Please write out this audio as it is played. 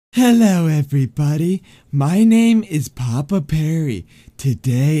Hello everybody, my name is Papa Perry.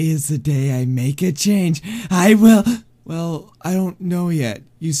 Today is the day I make a change. Well, I don't know yet.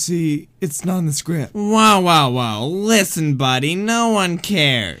 You see, it's not in the script. Wow. Listen, buddy, no one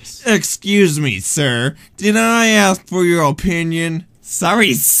cares. Excuse me, sir. Did I ask for your opinion?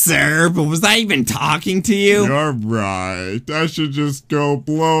 Sorry, sir, but was I even talking to you? You're right. I should just go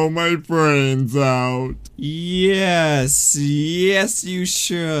blow my brains out. Yes, you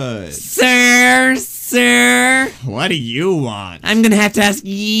should. Sir. What do you want? I'm gonna have to ask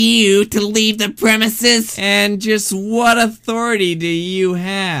you to leave the premises. And just what authority do you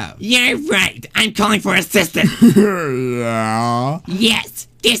have? You're right. I'm calling for assistance. Yeah? Yes,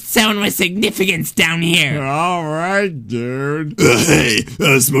 there's someone with significance down here. Alright, dude. Hey,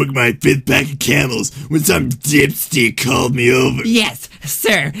 I was smoking my 5th pack of Camels when some dipstick called me over. Yes,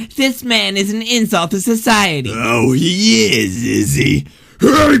 sir. This man is an insult to society. Oh, he is he?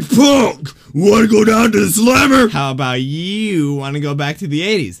 Hey, punk! Wanna go down to the slammer? How about you want to go back to the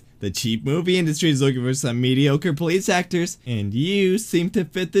 80s? The cheap movie industry is looking for some mediocre police actors, and you seem to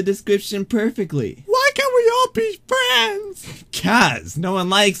fit the description perfectly. Why can't we all be friends? 'Cause no one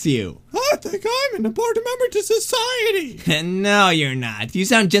likes you. I think I'm an important member to society. No, you're not. You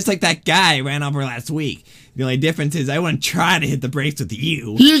sound just like that guy I ran over last week. The only difference is I wouldn't try to hit the brakes with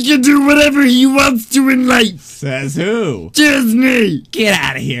you. He can do whatever he wants to in life. Says who? Disney! Get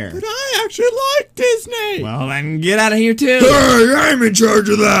out of here. But I actually like Disney. Well, then get out of here too. Hey, I'm in charge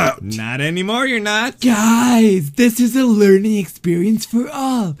of that! Not anymore, you're not. Guys, this is a learning experience for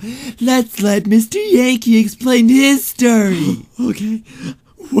all. Let's let Mr. Yankee explain his story. Okay,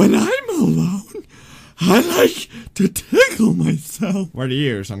 when I'm alone, I like to tickle myself. What are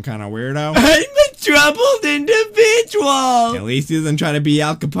you, some kind of weirdo? I'm a troubled individual. At least he doesn't try to be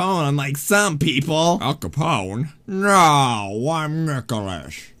Al Capone unlike some people. Al Capone? No, I'm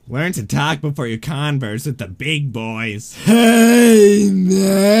Nicholas. Learn to talk before you converse with the big boys. Hey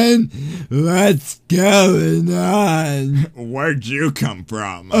man, what's going on? Where'd you come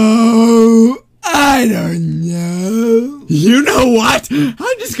from? Oh, I don't know. You know what?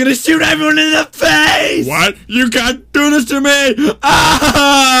 I'm just gonna shoot everyone in the face! What? You can't do this to me!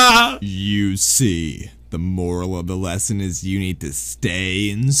 Ah! You see, the moral of the lesson is you need to stay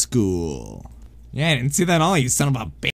in school. Yeah, I didn't see that at all, you son of a bitch.